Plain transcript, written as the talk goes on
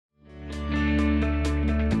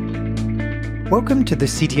Welcome to the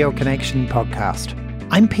CTO Connection podcast.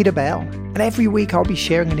 I'm Peter Bell, and every week I'll be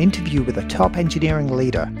sharing an interview with a top engineering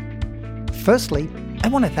leader. Firstly, I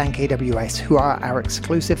want to thank AWS, who are our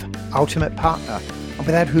exclusive ultimate partner, and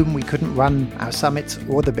without whom we couldn't run our summits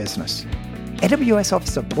or the business. AWS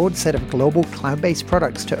offers a broad set of global cloud-based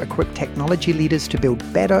products to equip technology leaders to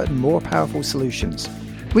build better and more powerful solutions.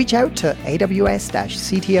 Reach out to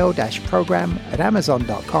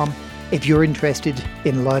aws-cto-program@amazon.com if you're interested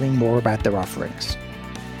in learning more about their offerings.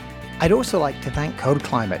 I'd also like to thank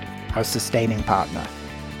CodeClimate, our sustaining partner.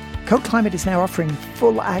 CodeClimate is now offering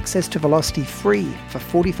full access to Velocity free for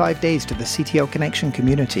 45 days to the CTO Connection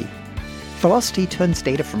community. Velocity turns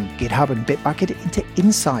data from GitHub and Bitbucket into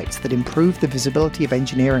insights that improve the visibility of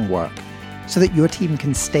engineering work so that your team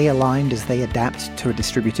can stay aligned as they adapt to a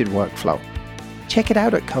distributed workflow. Check it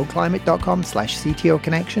out at codeclimate.com/CTO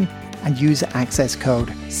Connection and use access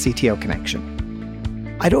code CTO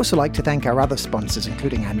Connection. I'd also like to thank our other sponsors,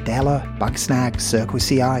 including Andela, Bugsnag,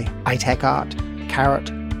 CircleCI, iTechArt, Carrot,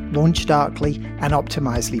 LaunchDarkly, and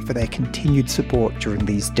Optimizely for their continued support during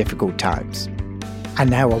these difficult times. And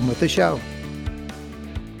now on with the show.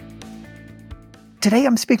 Today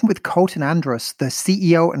I'm speaking with Colton Andrus, the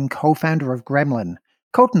CEO and co-founder of Gremlin.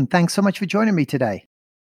 Colton, thanks so much for joining me today.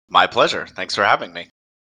 My pleasure. Thanks for having me.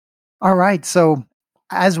 All right, so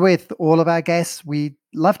as with all of our guests, we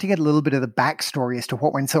love to get a little bit of the backstory as to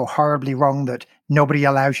what went so horribly wrong that nobody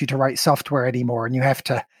allows you to write software anymore and you have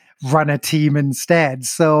to run a team instead.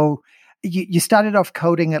 So you started off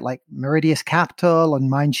coding at like Meridius Capital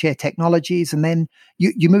and Mindshare Technologies, and then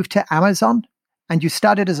you moved to Amazon and you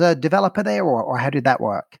started as a developer there, or how did that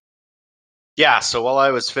work? Yeah, so while I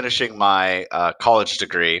was finishing my college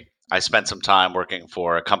degree, I spent some time working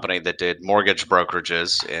for a company that did mortgage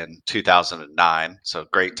brokerages in 2009. So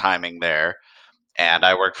great timing there. And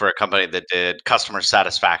I worked for a company that did customer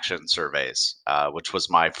satisfaction surveys, which was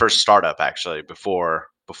my first startup actually before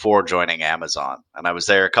joining Amazon. And I was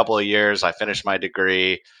there a couple of years. I finished my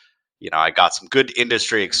degree. I got some good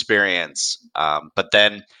industry experience. But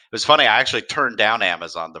then it was funny. I actually turned down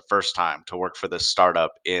Amazon the first time to work for this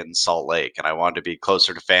startup in Salt Lake. And I wanted to be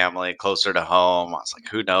closer to family, closer to home. I was like,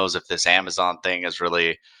 who knows if this Amazon thing is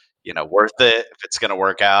really, worth it, if it's going to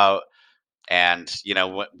work out. And,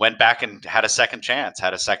 went back and had a second chance,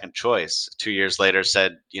 had a second choice. 2 years later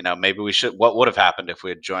said, maybe we should, what would have happened if we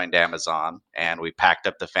had joined Amazon? And we packed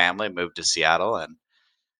up the family, moved to Seattle and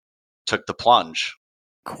took the plunge.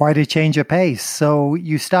 Quite a change of pace. So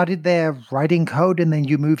you started there writing code and then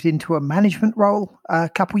you moved into a management role a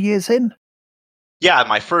couple years in? Yeah,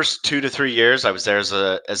 my first 2 to 3 years, I was there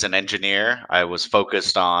as an engineer. I was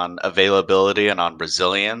focused on availability and on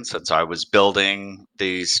resilience. And so I was building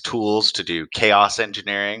these tools to do chaos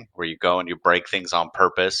engineering, where you go and you break things on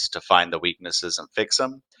purpose to find the weaknesses and fix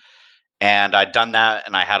them. And I'd done that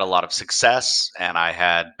and I had a lot of success and I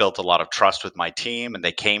had built a lot of trust with my team. And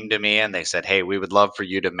they came to me and they said, hey, we would love for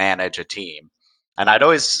you to manage a team. And I'd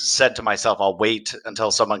always said to myself, I'll wait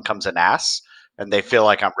until someone comes and asks and they feel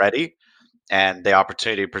like I'm ready. And the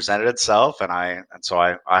opportunity presented itself and so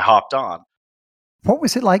I hopped on. What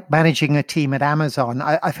was it like managing a team at Amazon?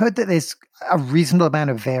 I've heard that there's a reasonable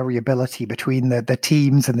amount of variability between the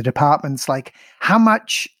teams and the departments. Like, how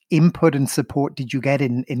much input and support did you get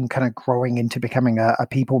in kind of growing into becoming a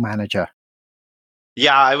people manager?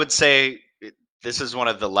 Yeah, I would say this is one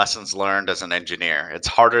of the lessons learned as an engineer. It's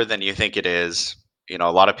harder than you think it is.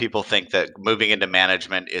 A lot of people think that moving into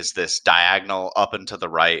management is this diagonal up and to the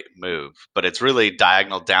right move, but it's really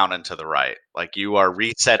diagonal down and to the right. Like you are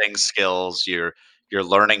resetting skills, you're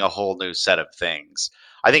learning a whole new set of things.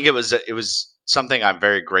 I think it was something I'm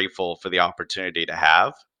very grateful for the opportunity to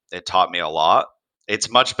have. It taught me a lot. It's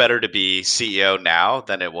much better to be CEO now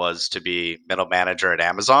than it was to be middle manager at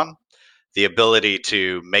Amazon. The ability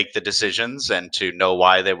to make the decisions and to know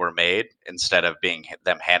why they were made instead of being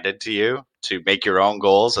them handed to you, to make your own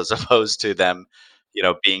goals as opposed to them,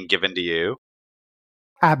 being given to you.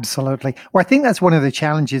 Absolutely. Well, I think that's one of the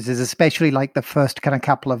challenges is especially like the first kind of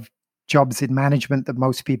couple of jobs in management that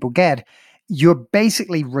most people get. You're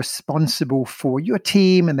basically responsible for your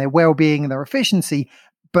team and their well-being and their efficiency,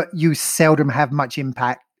 but you seldom have much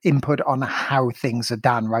input on how things are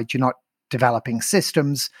done, right? You're not developing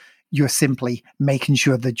systems. You're simply making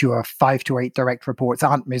sure that your 5 to 8 direct reports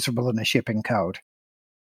aren't miserable in the shipping code.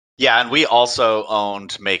 Yeah, and we also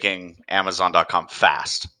owned making Amazon.com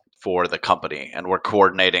fast for the company, and we're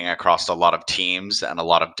coordinating across a lot of teams and a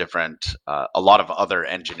lot of different, a lot of other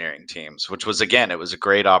engineering teams, which was, again, it was a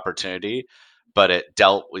great opportunity, but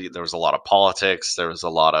there was a lot of politics, there was a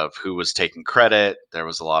lot of who was taking credit, there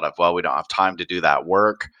was a lot of, well, we don't have time to do that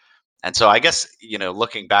work. And so I guess,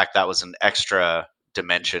 looking back, that was an extra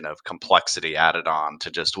dimension of complexity added on to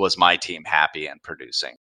just was my team happy and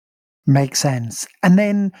producing. Makes sense. And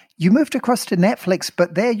then you moved across to Netflix,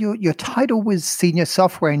 but there your title was senior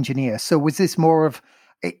software engineer. So was this more of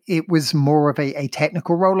it was more of a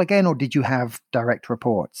technical role again, or did you have direct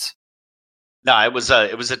reports? No, it was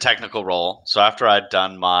a technical role. So after I'd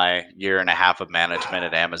done my year and a half of management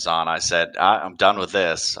at Amazon, I said, I'm done with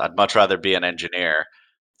this. I'd much rather be an engineer.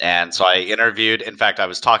 And so I interviewed. In fact, I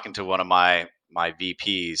was talking to one of my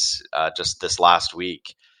VPs just this last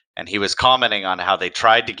week, and he was commenting on how they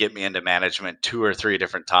tried to get me into management two or three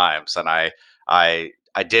different times, and I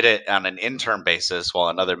did it on an intern basis while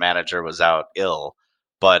another manager was out ill,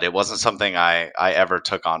 but it wasn't something I ever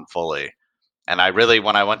took on fully. And I really,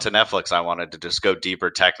 when I went to Netflix, I wanted to just go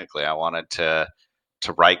deeper technically. I wanted to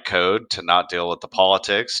write code, to not deal with the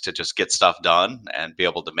politics, to just get stuff done and be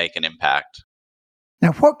able to make an impact.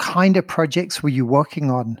 Now, what kind of projects were you working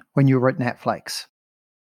on when you were at Netflix?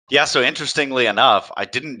 Yeah, so interestingly enough, I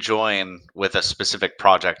didn't join with a specific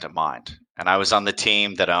project in mind. And I was on the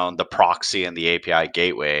team that owned the proxy and the API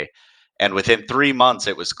gateway. And within 3 months,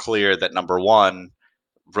 it was clear that number one,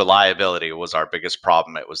 reliability was our biggest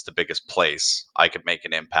problem. It was the biggest place I could make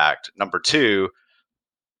an impact. Number two,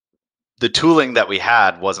 the tooling that we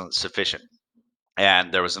had wasn't sufficient,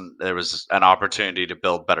 and there was an opportunity to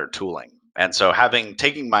build better tooling. And so, having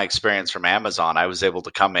taken my experience from Amazon, I was able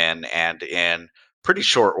to come in and in pretty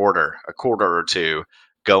short order, a quarter or two,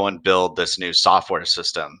 go and build this new software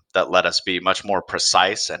system that let us be much more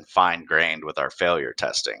precise and fine grained with our failure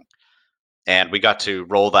testing. And we got to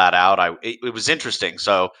roll that out. It was interesting.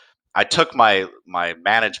 So I took my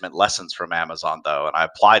management lessons from Amazon though, and I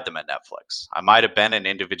applied them at Netflix. I might have been an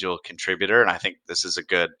individual contributor, and I think this is a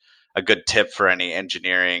good tip for any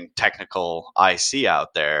engineering technical IC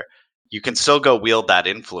out there. You can still go wield that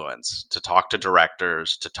influence to talk to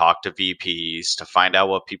directors, to talk to VPs, to find out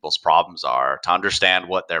what people's problems are, to understand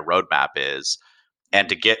what their roadmap is, and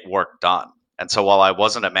to get work done. And so while I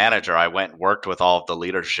wasn't a manager, I went and worked with all of the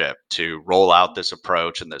leadership to roll out this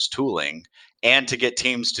approach and this tooling and to get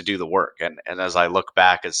teams to do the work. And as I look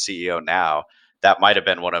back as CEO now, that might have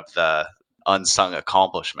been one of the unsung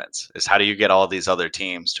accomplishments is how do you get all these other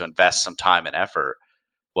teams to invest some time and effort?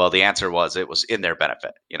 Well, the answer was it was in their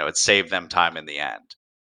benefit. It saved them time in the end.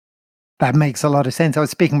 That makes a lot of sense. I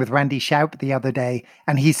was speaking with Randy Schaub the other day,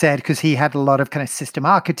 and he said, because he had a lot of kind of system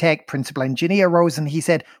architect, principal engineer roles, and he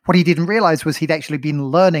said what he didn't realize was he'd actually been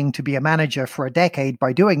learning to be a manager for a decade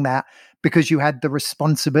by doing that, because you had the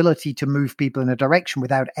responsibility to move people in a direction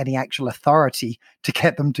without any actual authority to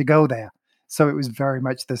get them to go there. So it was very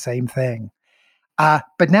much the same thing.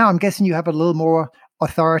 But now I'm guessing you have a little more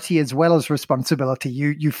authority as well as responsibility.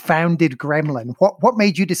 You founded Gremlin. What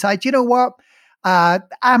made you decide, you know what?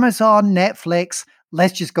 Amazon, Netflix,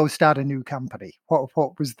 let's just go start a new company. What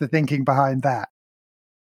was the thinking behind that?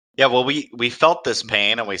 Yeah, well, we felt this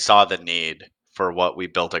pain and we saw the need for what we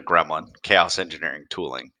built at Gremlin, chaos engineering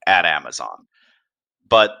tooling at Amazon.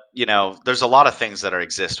 But, there's a lot of things that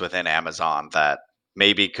exist within Amazon that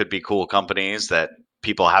maybe could be cool companies that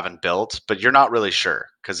people haven't built, but you're not really sure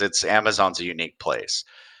because Amazon's a unique place.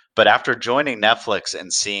 But after joining Netflix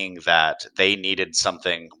and seeing that they needed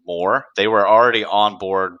something more, they were already on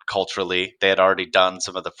board culturally. They had already done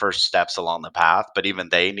some of the first steps along the path, but even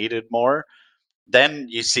they needed more. Then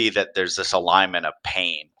you see that there's this alignment of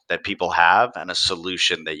pain that people have and a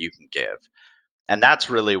solution that you can give. And that's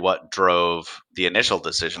really what drove the initial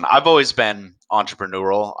decision. I've always been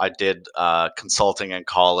entrepreneurial. I did consulting in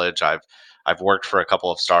college. I've worked for a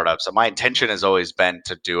couple of startups, and my intention has always been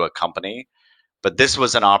to do a company. But this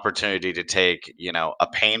was an opportunity to take, a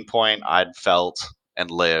pain point I'd felt and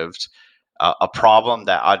lived, a problem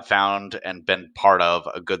that I'd found and been part of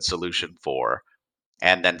a good solution for,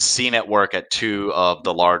 and then seen it work at two of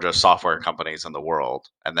the largest software companies in the world,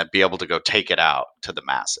 and then be able to go take it out to the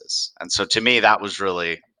masses. And so to me, that was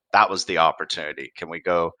the opportunity. Can we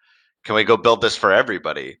go build this for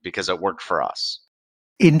everybody because it worked for us?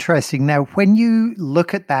 Interesting. Now, when you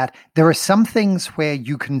look at that, there are some things where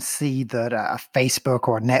you can see that a Facebook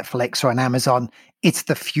or a Netflix or an Amazon, it's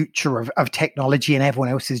the future of technology and everyone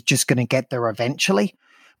else is just going to get there eventually.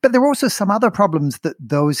 But there are also some other problems that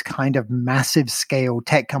those kind of massive scale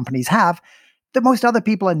tech companies have that most other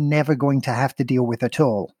people are never going to have to deal with at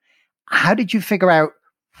all. How did you figure out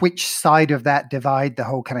which side of that divide the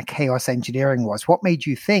whole kind of chaos engineering was? What made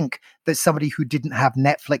you think that somebody who didn't have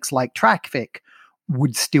Netflix like traffic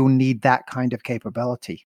would still need that kind of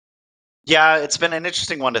capability? Yeah, it's been an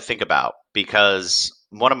interesting one to think about because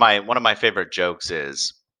one of my favorite jokes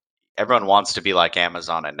is everyone wants to be like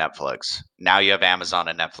Amazon and Netflix. Now you have Amazon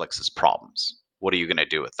and Netflix's problems. What are you going to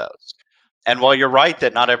do with those? And while you're right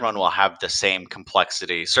that not everyone will have the same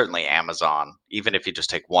complexity, certainly Amazon, even if you just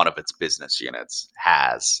take one of its business units,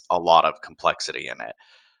 has a lot of complexity in it.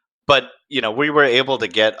 But, we were able to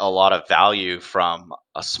get a lot of value from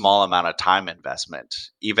a small amount of time investment,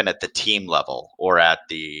 even at the team level or at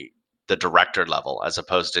the director level, as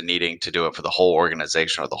opposed to needing to do it for the whole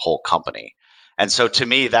organization or the whole company. And so to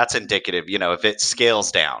me, that's indicative, if it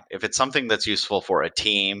scales down, if it's something that's useful for a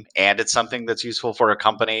team and it's something that's useful for a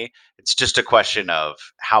company, it's just a question of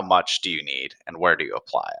how much do you need and where do you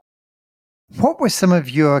apply it. What were some of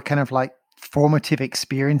your kind of like formative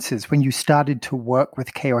experiences when you started to work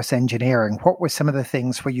with chaos engineering? What were some of the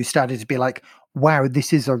things where you started to be like, wow,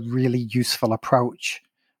 this is a really useful approach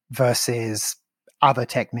versus other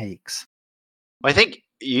techniques? I think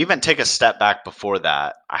you even take a step back before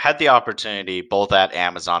that. I had the opportunity both at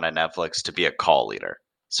Amazon and Netflix to be a call leader.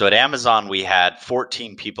 So at Amazon, we had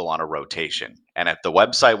 14 people on a rotation. And if the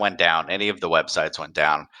website went down, any of the websites went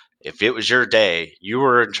down, if it was your day, you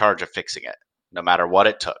were in charge of fixing it, no matter what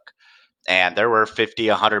it took. And there were 50,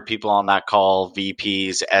 100 people on that call,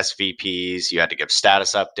 VPs, SVPs. You had to give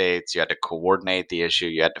status updates. You had to coordinate the issue.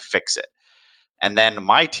 You had to fix it. And then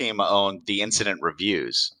my team owned the incident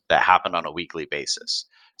reviews that happened on a weekly basis.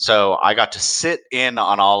 So I got to sit in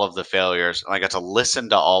on all of the failures and I got to listen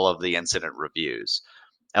to all of the incident reviews.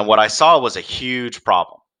 And what I saw was a huge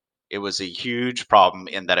problem. It was a huge problem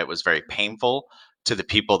in that it was very painful to the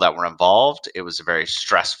people that were involved. It was a very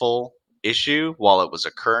stressful issue while it was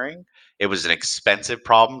occurring. It was an expensive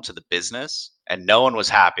problem to the business, and no one was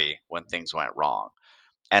happy when things went wrong.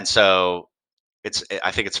 And so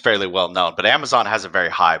I think it's fairly well known, but Amazon has a very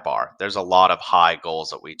high bar. There's a lot of high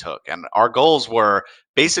goals that we took, and our goals were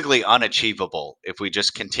basically unachievable if we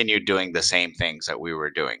just continued doing the same things that we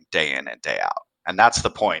were doing day in and day out. And that's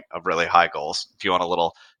the point of really high goals. If you want a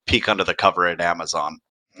little peek under the cover at Amazon,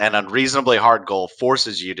 an unreasonably hard goal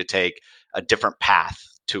forces you to take a different path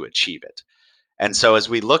to achieve it. And so as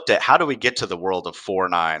we looked at how do we get to the world of 4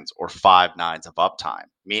 nines or 5 nines of uptime,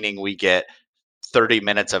 meaning we get 30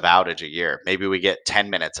 minutes of outage a year. Maybe we get 10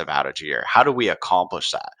 minutes of outage a year. How do we accomplish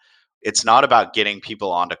that? It's not about getting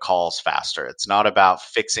people onto calls faster. It's not about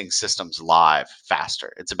fixing systems live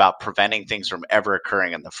faster. It's about preventing things from ever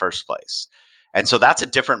occurring in the first place. And so that's a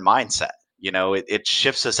different mindset. It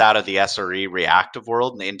shifts us out of the SRE reactive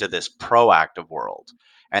world and into this proactive world.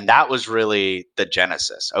 And that was really the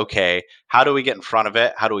genesis. Okay, how do we get in front of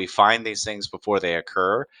it? How do we find these things before they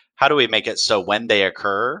occur? How do we make it so when they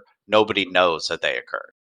occur, nobody knows that they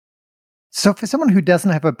occurred? So for someone who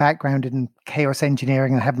doesn't have a background in chaos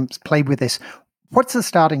engineering and haven't played with this, what's the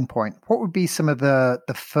starting point? What would be some of the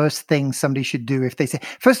first things somebody should do if they say,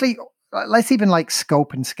 firstly, let's even like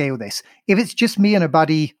scope and scale this. If it's just me and a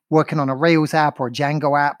buddy working on a Rails app or a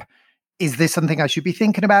Django app, is this something I should be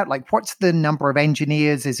thinking about? Like, what's the number of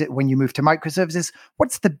engineers? Is it when you move to microservices?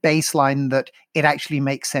 What's the baseline that it actually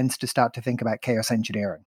makes sense to start to think about chaos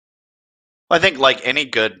engineering? I think like any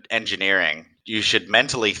good engineering, you should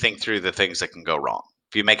mentally think through the things that can go wrong.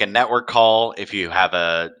 If you make a network call, if you have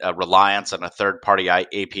a reliance on a third-party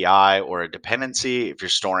API or a dependency, if you're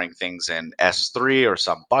storing things in S3 or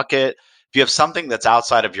some bucket, if you have something that's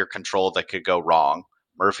outside of your control that could go wrong,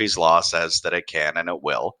 Murphy's Law says that it can and it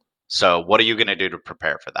will. So what are you going to do to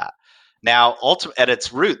prepare for that? Now, at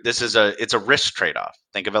its root, it's a risk trade-off.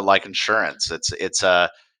 Think of it like insurance. It's a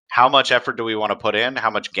how much effort do we want to put in? How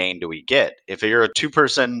much gain do we get? If you're a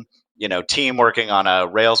 2-person, team working on a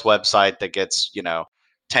Rails website that gets,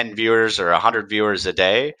 10 viewers or 100 viewers a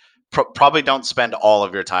day, probably don't spend all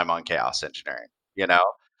of your time on chaos engineering,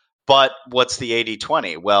 But what's the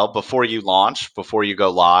 80-20? Well, before you launch, before you go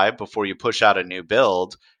live, before you push out a new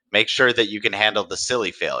build, make sure that you can handle the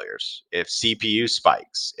silly failures. If CPU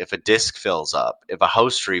spikes, if a disk fills up, if a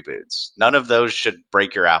host reboots, none of those should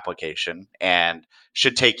break your application and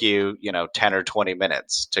should take you, 10 or 20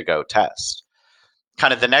 minutes to go test.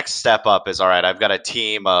 Kind of the next step up is, all right, I've got a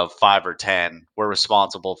team of 5 or 10. We're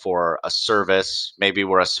responsible for a service. Maybe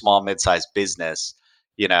we're a small, mid-sized business.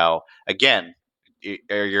 Again,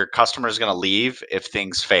 are your customers going to leave if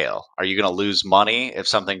things fail? Are you going to lose money if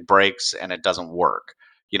something breaks and it doesn't work?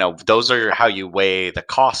 Those are how you weigh the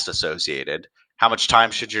cost associated. How much time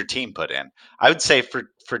should your team put in? I would say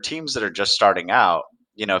for teams that are just starting out,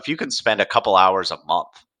 if you can spend a couple hours a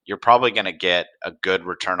month, you're probably going to get a good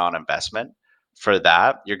return on investment for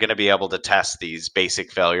that. You're going to be able to test these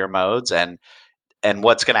basic failure modes. And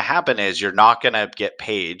what's going to happen is you're not going to get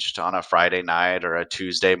paged on a Friday night or a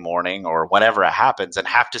Tuesday morning or whenever it happens and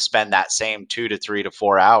have to spend that same 2 to 3 to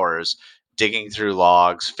 4 hours digging through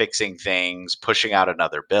logs, fixing things, pushing out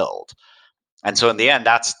another build. And so in the end,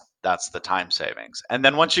 that's the time savings. And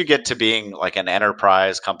then once you get to being like an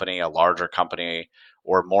enterprise company, a larger company,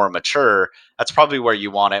 or more mature, that's probably where you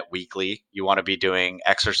want it weekly. You want to be doing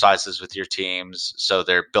exercises with your teams so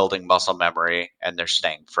they're building muscle memory and they're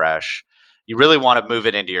staying fresh. You really want to move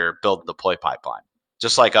it into your build and deploy pipeline.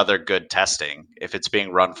 Just like other good testing, if it's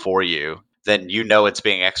being run for you, then you know it's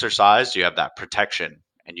being exercised, you have that protection,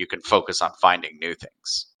 and you can focus on finding new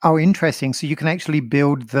things. Oh, interesting. So you can actually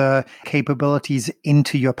build the capabilities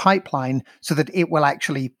into your pipeline so that it will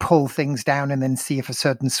actually pull things down and then see if a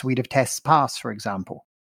certain suite of tests pass, for example.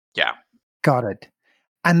 Yeah. Got it.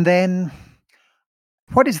 And then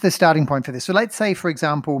what is the starting point for this? So let's say, for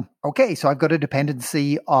example, okay, so I've got a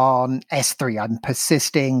dependency on S3. I'm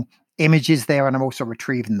persisting images there and I'm also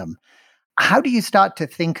retrieving them. How do you start to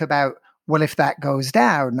think about, well, if that goes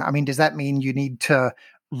down, I mean, does that mean you need to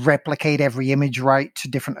replicate every image right to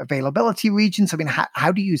different availability regions? I mean,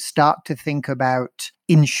 how do you start to think about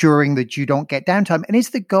ensuring that you don't get downtime? And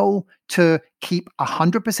is the goal to keep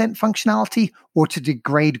 100% functionality or to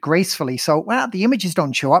degrade gracefully? So, well, the images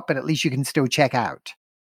don't show up, but at least you can still check out.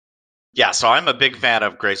 Yeah, so I'm a big fan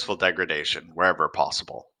of graceful degradation wherever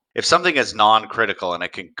possible. If something is non-critical and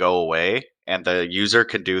it can go away and the user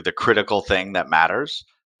can do the critical thing that matters,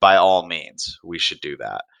 by all means, we should do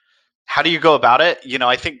that. How do you go about it?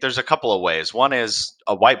 I think there's a couple of ways. One is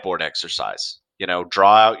a whiteboard exercise.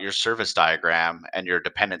 Draw out your service diagram and your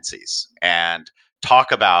dependencies and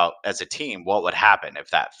talk about as a team what would happen if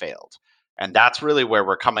that failed. And that's really where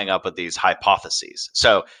we're coming up with these hypotheses.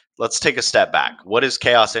 So let's take a step back. What is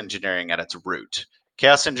chaos engineering at its root?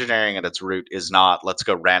 Chaos engineering at its root is not let's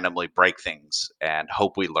go randomly break things and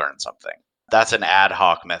hope we learn something. That's an ad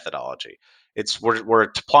hoc methodology. We're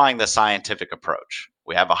applying the scientific approach.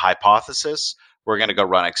 We have a hypothesis. We're going to go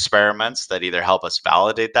run experiments that either help us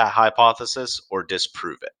validate that hypothesis or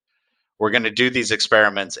disprove it. We're going to do these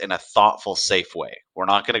experiments in a thoughtful, safe way. We're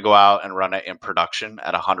not going to go out and run it in production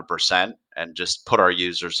at 100% and just put our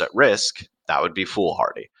users at risk. That would be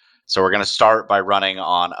foolhardy. So we're going to start by running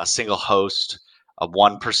on a single host of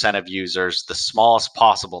 1% of users, the smallest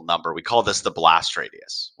possible number. We call this the blast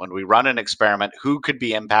radius. When we run an experiment, who could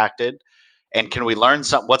be impacted? And can we learn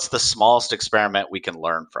what's the smallest experiment we can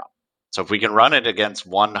learn from? So if we can run it against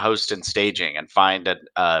one host in staging and find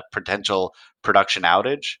a potential production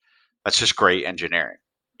outage, that's just great engineering.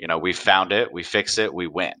 We found it, we fix it, we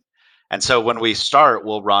win. And so when we start,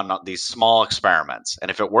 we'll run these small experiments.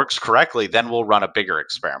 And if it works correctly, then we'll run a bigger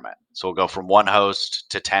experiment. So we'll go from 1 host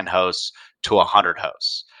to 10 hosts to 100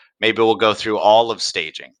 hosts. Maybe we'll go through all of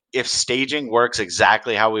staging. If staging works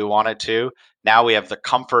exactly how we want it to, now we have the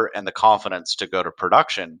comfort and the confidence to go to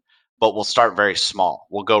production, but we'll start very small.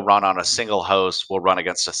 We'll go run on a single host. We'll run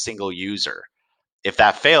against a single user. If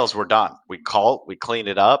that fails, we're done. We clean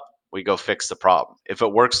it up, we go fix the problem. If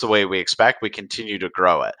it works the way we expect, we continue to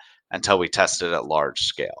grow it until we test it at large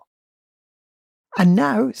scale. And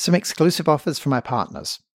now, some exclusive offers for my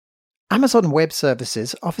partners. Amazon Web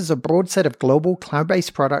Services offers a broad set of global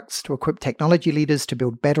cloud-based products to equip technology leaders to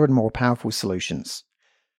build better and more powerful solutions.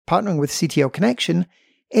 Partnering with CTO Connection,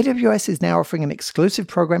 AWS is now offering an exclusive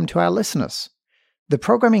program to our listeners. The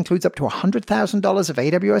program includes up to $100,000 of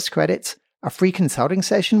AWS credits, a free consulting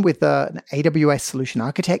session with an AWS solution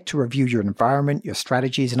architect to review your environment, your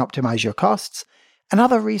strategies, and optimize your costs, and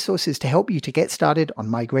other resources to help you to get started on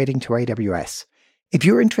migrating to AWS. If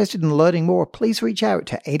you're interested in learning more, please reach out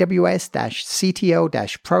to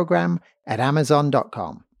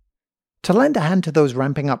aws-cto-program@amazon.com. To lend a hand to those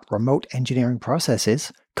ramping up remote engineering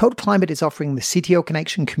processes, CodeClimate is offering the CTO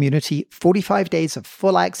Connection community 45 days of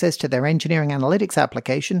full access to their engineering analytics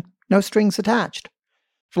application, no strings attached.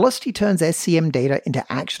 Velocity turns SCM data into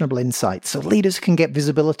actionable insights so leaders can get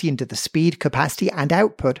visibility into the speed, capacity, and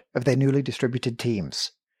output of their newly distributed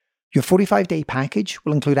teams. Your 45-day package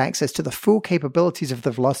will include access to the full capabilities of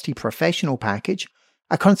the Velocity Professional package,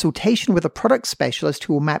 a consultation with a product specialist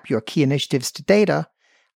who will map your key initiatives to data,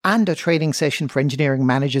 and a training session for engineering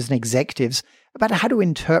managers and executives about how to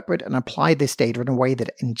interpret and apply this data in a way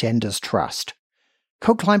that engenders trust.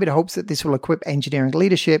 CodeClimate hopes that this will equip engineering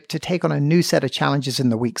leadership to take on a new set of challenges in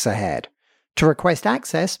the weeks ahead. To request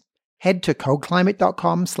access, head to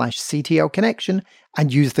codeclimate.com/CTO Connection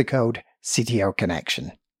and use the code CTO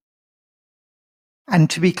Connection.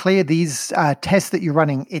 And to be clear, these tests that you're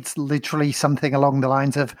running, it's literally something along the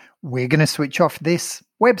lines of, we're going to switch off this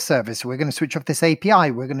web service, we're going to switch off this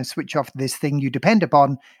API, we're going to switch off this thing you depend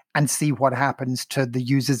upon and see what happens to the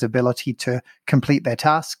user's ability to complete their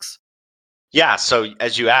tasks. Yeah. So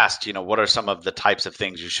as you asked, what are some of the types of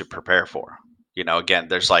things you should prepare for? Again,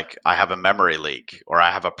 there's like, I have a memory leak, or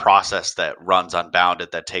I have a process that runs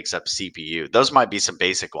unbounded that takes up CPU. Those might be some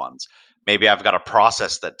basic ones. Maybe I've got a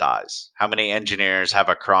process that dies. How many engineers have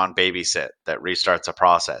a cron babysit that restarts a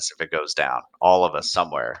process if it goes down? All of us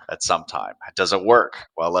somewhere at some time. Does it work?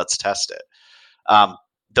 Well, let's test it. Um,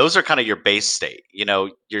 those are kind of your base state.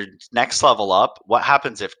 Your next level up, what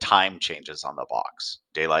happens if time changes on the box?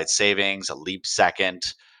 Daylight savings, a leap second,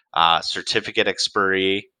 certificate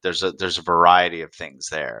expiry. There's a variety of things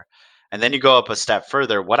there. And then you go up a step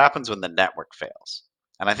further. What happens when the network fails?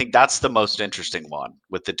 And I think that's the most interesting one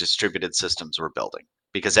with the distributed systems we're building,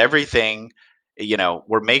 because everything,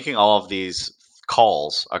 we're making all of these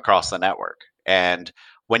calls across the network. And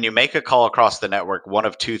when you make a call across the network, one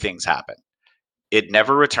of two things happen. It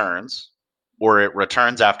never returns, or it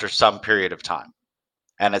returns after some period of time.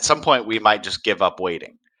 And at some point, we might just give up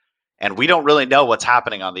waiting. And we don't really know what's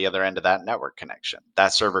happening on the other end of that network connection.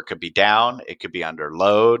 That server could be down, it could be under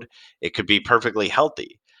load, it could be perfectly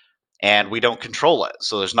healthy. And we don't control it.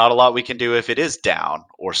 So there's not a lot we can do if it is down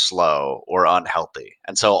or slow or unhealthy.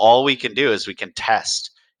 And so all we can do is we can test.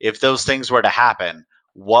 If those things were to happen,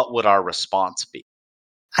 what would our response be?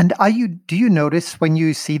 And do you notice when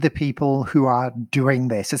you see the people who are doing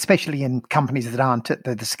this, especially in companies that aren't at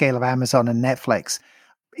the scale of Amazon and Netflix,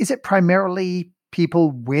 is it primarily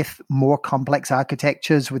people with more complex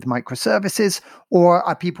architectures with microservices, or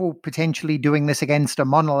are people potentially doing this against a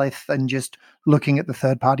monolith and just looking at the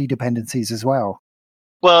third-party dependencies as well?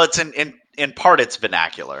 Well, it's in part it's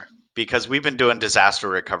vernacular, because we've been doing disaster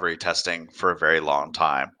recovery testing for a very long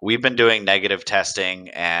time. We've been doing negative testing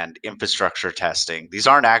and infrastructure testing. These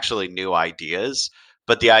aren't actually new ideas,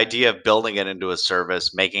 but the idea of building it into a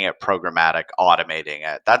service, making it programmatic, automating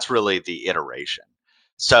it, that's really the iteration.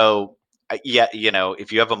 So yeah,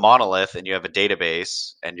 if you have a monolith and you have a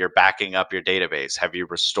database and you're backing up your database, have you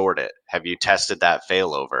restored it? Have you tested that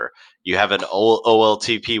failover? You have an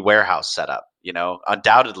OLTP warehouse set up.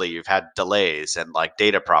 Undoubtedly you've had delays and like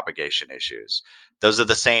data propagation issues. Those are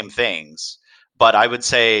the same things. But I would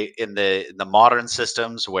say in the modern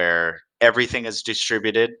systems where everything is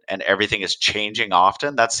distributed and everything is changing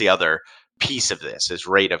often, that's the other piece of this, is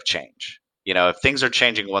rate of change. If things are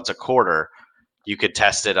changing once a quarter, you could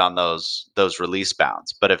test it on those release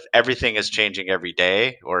bounds. But if everything is changing every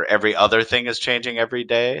day, or every other thing is changing every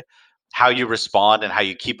day, how you respond and how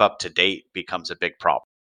you keep up to date becomes a big problem.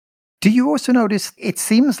 Do you also notice it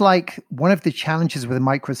seems like one of the challenges with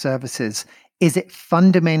microservices is it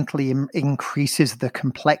fundamentally increases the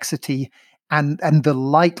complexity and the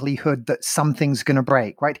likelihood that something's going to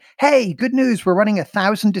break, right? Hey, good news, we're running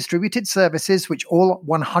 1,000 distributed services, which all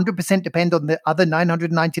 100% depend on the other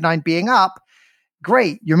 999 being up.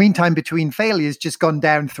 Great, your mean time between failures just gone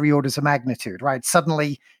down 3 orders of magnitude, right?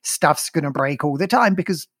 Suddenly stuff's going to break all the time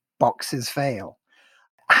because boxes fail.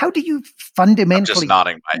 How do you fundamentally... I'm just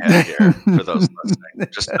nodding my head here for those listening.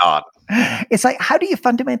 Just nod. It's like, how do you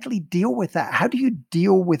fundamentally deal with that? How do you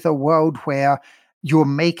deal with a world where you're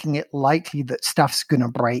making it likely that stuff's going to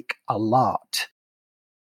break a lot?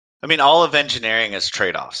 I mean, all of engineering is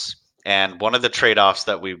trade-offs. And one of the trade-offs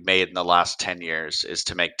that we've made in the last 10 years is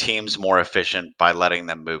to make teams more efficient by letting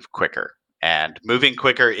them move quicker. And moving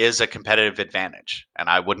quicker is a competitive advantage. And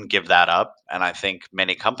I wouldn't give that up. And I think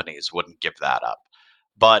many companies wouldn't give that up.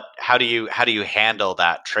 But how do you handle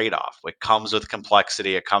that trade-off? It comes with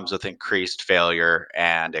complexity, it comes with increased failure,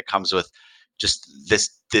 and it comes with just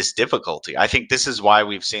this difficulty. I think this is why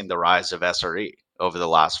we've seen the rise of SRE over the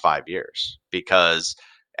last 5 years, because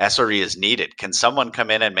SRE is needed. Can someone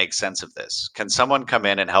come in and make sense of this? Can someone come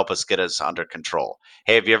in and help us get us under control?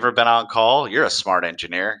 Hey, have you ever been on call? You're a smart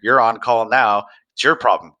engineer. You're on call now. It's your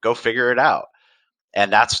problem. Go figure it out.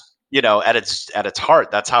 And that's, at its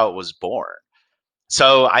heart, that's how it was born.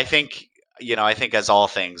 So I think as all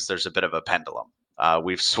things, there's a bit of a pendulum.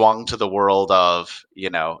 We've swung to the world of,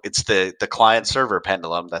 it's the client server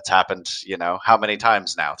pendulum that's happened, how many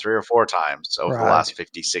times now? 3 or 4 times over the last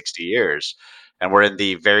 50, 60 years. And we're in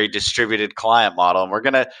the very distributed client model, and we're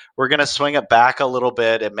gonna swing it back a little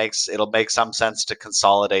bit. It'll make some sense to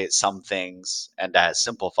consolidate some things and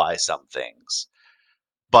simplify some things,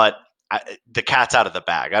 but the cat's out of the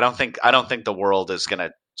bag. I don't think the world is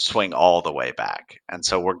gonna swing all the way back, and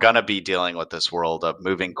so we're gonna be dealing with this world of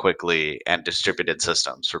moving quickly and distributed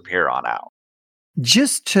systems from here on out.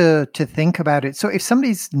 Just to think about it, so if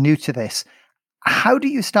somebody's new to this, how do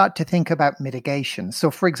you start to think about mitigation? So,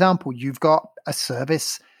 for example, you've got a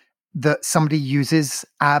service that somebody uses,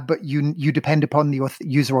 but you depend upon the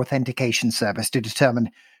user authentication service to determine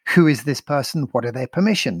who is this person, what are their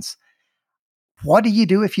permissions. What do you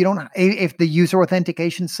do if the user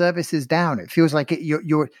authentication service is down? It feels like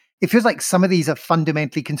it feels like some of these are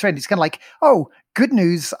fundamentally constrained. It's kind of like, oh, good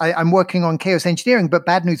news, I'm working on chaos engineering, but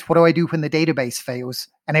bad news, what do I do when the database fails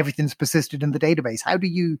and everything's persisted in the database? How do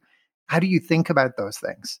you think about those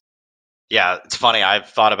things? Yeah, it's funny. I've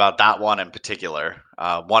thought about that one in particular.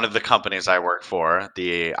 One of the companies I worked for,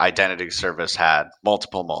 the identity service had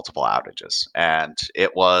multiple outages, and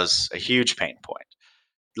it was a huge pain point.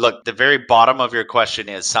 Look, the very bottom of your question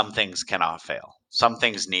is some things cannot fail. Some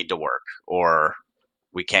things need to work, or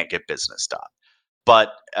we can't get business done.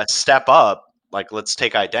 But a step up, like let's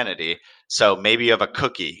take identity. So maybe you have a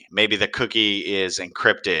cookie. Maybe the cookie is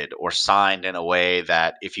encrypted or signed in a way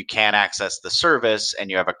that if you can't access the service and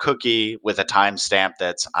you have a cookie with a timestamp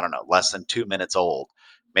that's, I don't know, less than 2 minutes old,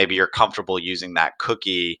 maybe you're comfortable using that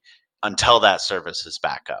cookie until that service is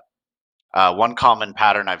back up. One common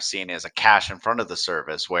pattern I've seen is a cache in front of the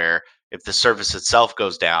service where if the service itself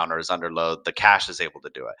goes down or is under load, the cache is able to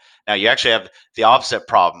do it. Now, you actually have the opposite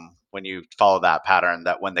problem when you follow that pattern,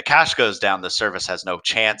 that when the cache goes down, the service has no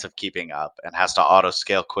chance of keeping up and has to auto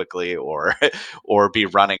scale quickly or or be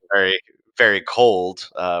running very cold,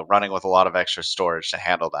 running with a lot of extra storage to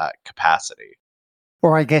handle that capacity.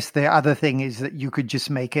 Or I guess the other thing is that you could just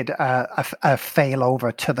make it a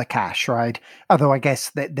failover to the cache, right? Although I guess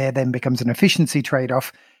that there then becomes an efficiency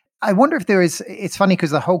trade-off. I wonder if there is, it's funny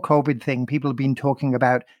because the whole COVID thing, people have been talking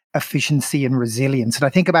about efficiency and resilience. And I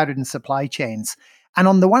think about it in supply chains. And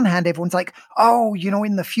on the one hand, everyone's like, oh,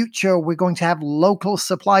 in the future, we're going to have local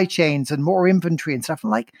supply chains and more inventory and stuff.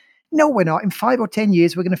 I'm like, no, we're not. In 5 or 10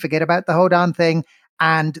 years, we're going to forget about the whole darn thing.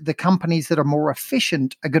 And the companies that are more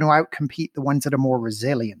efficient are going to outcompete the ones that are more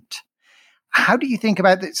resilient. How do you think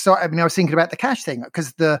about this? So, I was thinking about the cache thing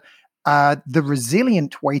because the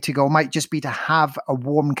resilient way to go might just be to have a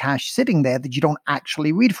warm cache sitting there that you don't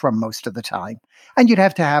actually read from most of the time. And you'd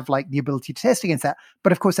have to have like the ability to test against that.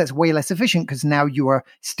 But of course, that's way less efficient because now you are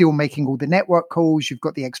still making all the network calls, you've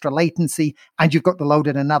got the extra latency, and you've got to load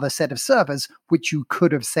in another set of servers, which you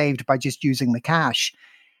could have saved by just using the cache.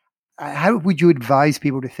 How would you advise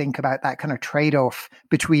people to think about that kind of trade-off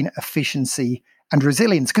between efficiency and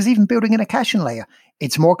resilience? Because even building in a caching layer,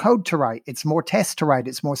 it's more code to write, it's more tests to write,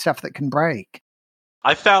 it's more stuff that can break.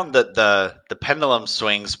 I found that the pendulum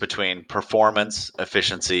swings between performance,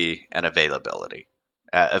 efficiency, and availability.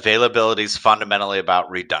 Availability is fundamentally about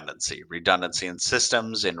redundancy in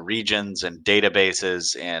systems, in regions, in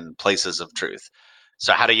databases, in places of truth.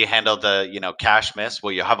 So how do you handle the cache miss?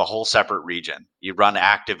 Well, you have a whole separate region. You run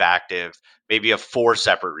active, maybe you have 4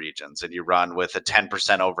 separate regions, and you run with a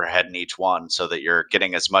 10% overhead in each one, so that you're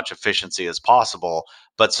getting as much efficiency as possible.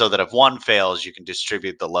 But so that if one fails, you can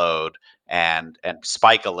distribute the load and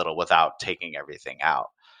spike a little without taking everything out.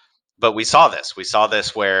 But we saw this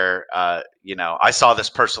where I saw this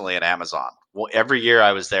personally at Amazon. Well, every year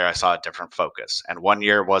I was there, I saw a different focus. And one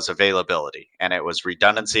year was availability, and it was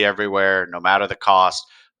redundancy everywhere, no matter the cost.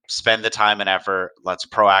 Spend the time and effort. Let's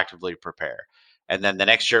proactively prepare. And then the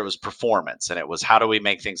next year it was performance, and it was how do we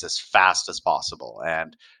make things as fast as possible,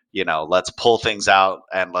 and let's pull things out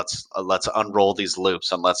and let's unroll these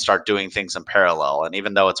loops and let's start doing things in parallel. And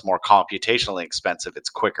even though it's more computationally expensive, it's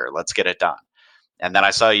quicker. Let's get it done. And then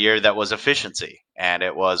I saw a year that was efficiency, and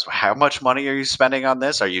it was, how much money are you spending on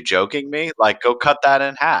this? Are you joking me? Like, go cut that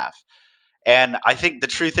in half. And I think the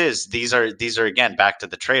truth is these are again, back to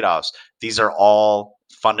the trade-offs. These are all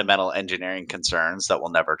fundamental engineering concerns that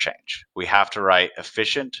will never change. We have to write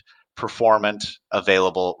efficient, performant,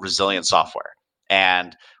 available, resilient software.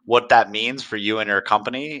 And what that means for you and your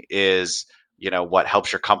company is, what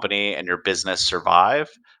helps your company and your business survive,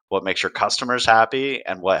 what makes your customers happy,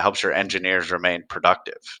 and what helps your engineers remain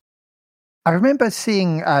productive. I remember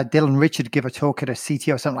seeing Dylan Richard give a talk at a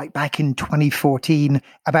CTO, something like back in 2014,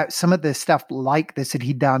 about some of the stuff like this that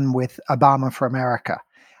he'd done with Obama for America.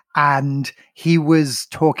 And he was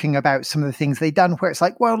talking about some of the things they'd done where it's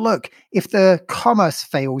like, well, look, if the commerce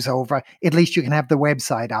fails over, at least you can have the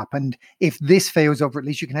website up. And if this fails over, at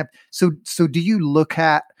least you can have. So do you look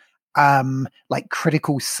at like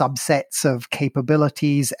critical subsets of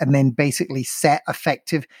capabilities and then basically set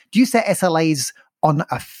effective? Do you set SLAs on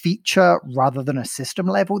a feature rather than a system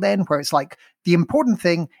level then, where it's like the important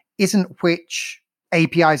thing isn't which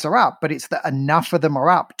APIs are up, but it's that enough of them are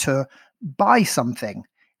up to buy something?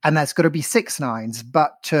 And that's got to be 6 nines,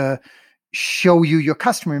 but to show you your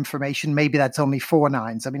customer information, maybe that's only 4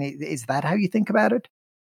 nines. I mean, is that how you think about it?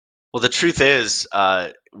 Well, the truth is,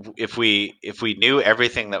 if we knew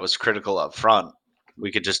everything that was critical up front,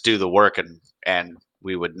 we could just do the work and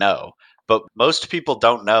we would know. But most people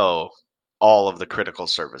don't know all of the critical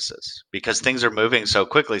services because things are moving so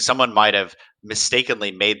quickly. Someone might have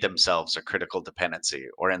mistakenly made themselves a critical dependency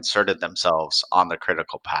or inserted themselves on the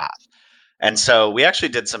critical path. And so we actually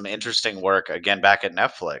did some interesting work again back at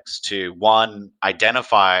Netflix to one,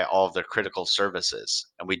 identify all of the critical services.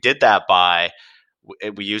 And we did that by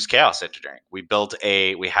we used chaos engineering. We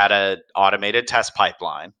had an automated test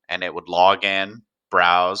pipeline, and it would log in,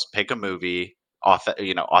 browse, pick a movie,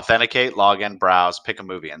 authenticate, log in, browse, pick a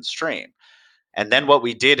movie, and stream. And then what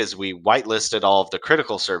we did is we whitelisted all of the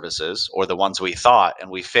critical services, or the ones we thought, and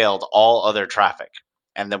we failed all other traffic.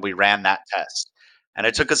 And then we ran that test. And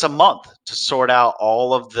it took us a month to sort out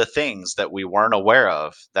all of the things that we weren't aware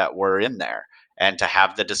of that were in there, and to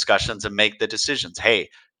have the discussions and make the decisions. Hey,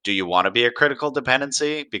 do you want to be a critical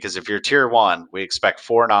dependency? Because if you're tier 1, we expect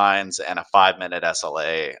 4 nines and a 5-minute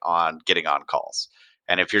SLA on getting on calls.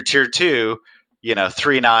 And if you're tier 2,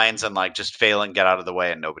 3 nines and like just fail and get out of the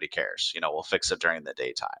way and nobody cares. We'll fix it during the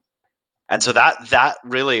daytime. And so that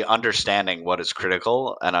really understanding what is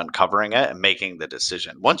critical and uncovering it and making the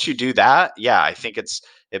decision. Once you do that, I think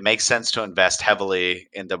it makes sense to invest heavily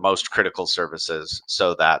in the most critical services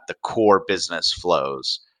so that the core business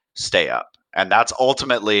flows stay up. And that's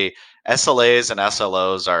ultimately SLAs and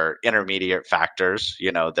SLOs are intermediate factors.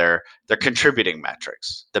 They're contributing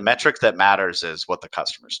metrics. The metric that matters is what the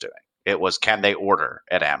customer's doing. It was, can they order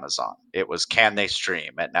at Amazon? It was, can they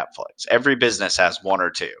stream at Netflix? Every business has 1 or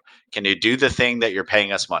 2. Can you do the thing that you're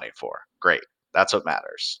paying us money for? Great. That's what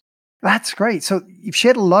matters. That's great. So you've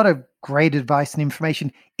shared a lot of great advice and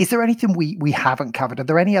information. Is there anything we haven't covered? Are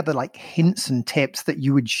there any other hints and tips that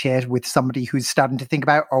you would share with somebody who's starting to think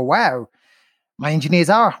about, oh, wow, my engineers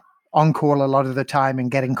are on call a lot of the time and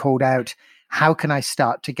getting called out. How can I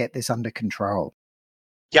start to get this under control?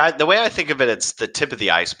 Yeah, the way I think of it, it's the tip of the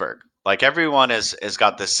iceberg. Everyone has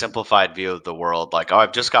got this simplified view of the world.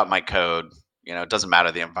 I've just got my code. It doesn't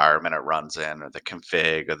matter the environment it runs in or the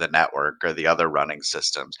config or the network or the other running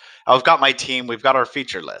systems. I've got my team. We've got our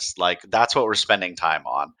feature list. That's what we're spending time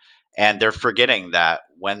on. And they're forgetting that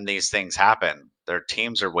when these things happen, their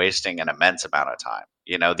teams are wasting an immense amount of time.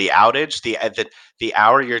 The outage, the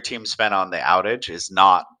hour your team spent on the outage is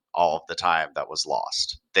not all of the time that was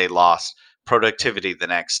lost. They lost productivity the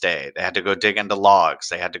next day. They had to go dig into logs.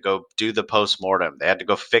 They had to go do the postmortem. They had to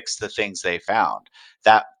go fix the things they found.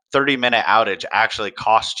 That 30-minute outage actually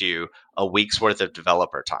cost you a week's worth of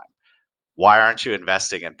developer time. Why aren't you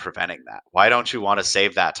investing in preventing that? Why don't you want to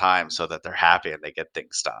save that time so that they're happy and they get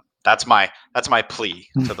things done? That's my plea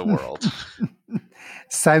to the world.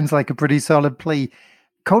 Sounds like a pretty solid plea.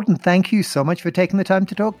 Colton, thank you so much for taking the time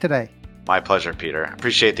to talk today. My pleasure, Peter.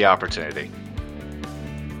 Appreciate the opportunity.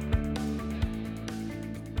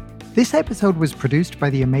 This episode was produced by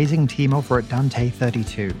the amazing team over at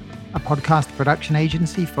Dante32, a podcast production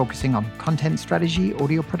agency focusing on content strategy,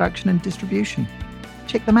 audio production, and distribution.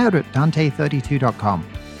 Check them out at Dante32.com.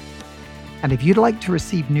 And if you'd like to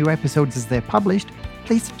receive new episodes as they're published,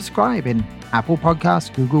 please subscribe in Apple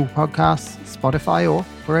Podcasts, Google Podcasts, Spotify, or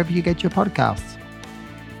wherever you get your podcasts.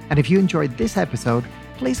 And if you enjoyed this episode,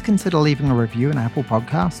 please consider leaving a review in Apple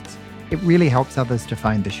Podcasts. It really helps others to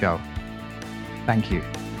find the show. Thank you.